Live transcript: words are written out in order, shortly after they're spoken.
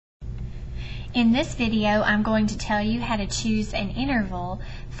In this video, I'm going to tell you how to choose an interval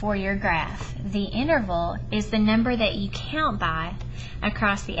for your graph. The interval is the number that you count by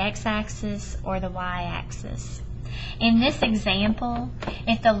across the x-axis or the y-axis. In this example,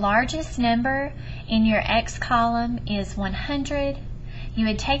 if the largest number in your x column is 100, you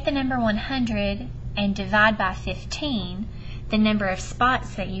would take the number 100 and divide by 15, the number of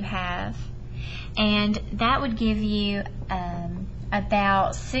spots that you have, and that would give you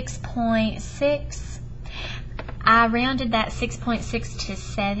about 6.6. I rounded that 6.6 to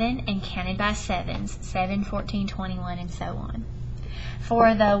 7 and counted by 7s, 7, 14, 21, and so on.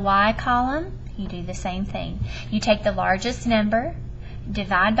 For the y column, you do the same thing. You take the largest number,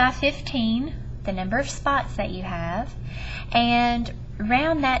 divide by 15, the number of spots that you have, and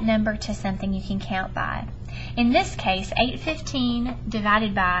round that number to something you can count by. In this case, 815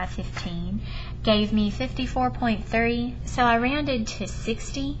 divided by 15 gave me 54.3, so I rounded to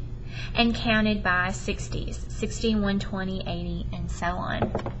 60 and counted by 60s, 60, 120, 80, and so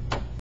on.